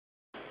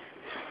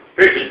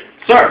Pearson!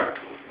 Sir!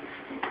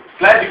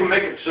 Glad you can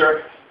make it,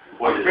 sir.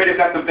 What I'm is afraid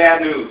it? I've got some bad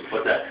news.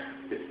 What's that?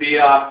 It's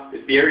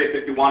the Area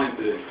 51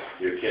 incident.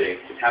 You're kidding.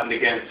 It's happened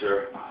again,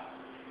 sir.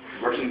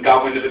 The Russians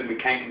got wind of it and we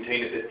can't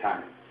contain it this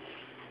time.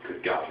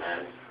 Good God,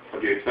 man.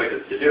 What do you expect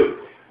us to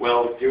do?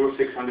 Well,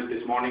 0600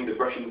 this morning, the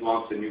Russians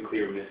launched a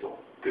nuclear missile.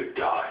 Good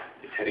God.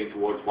 It's heading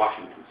towards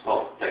Washington.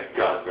 Oh, thank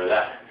God for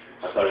that.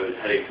 I thought it was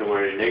heading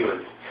somewhere in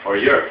England or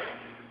Europe.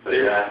 But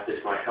this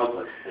might help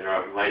us in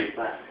our mighty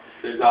plan.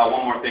 There's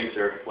one more thing,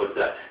 sir. What's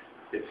that?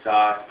 It's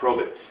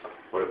Probitz.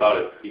 What about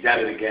it? He's at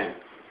it again.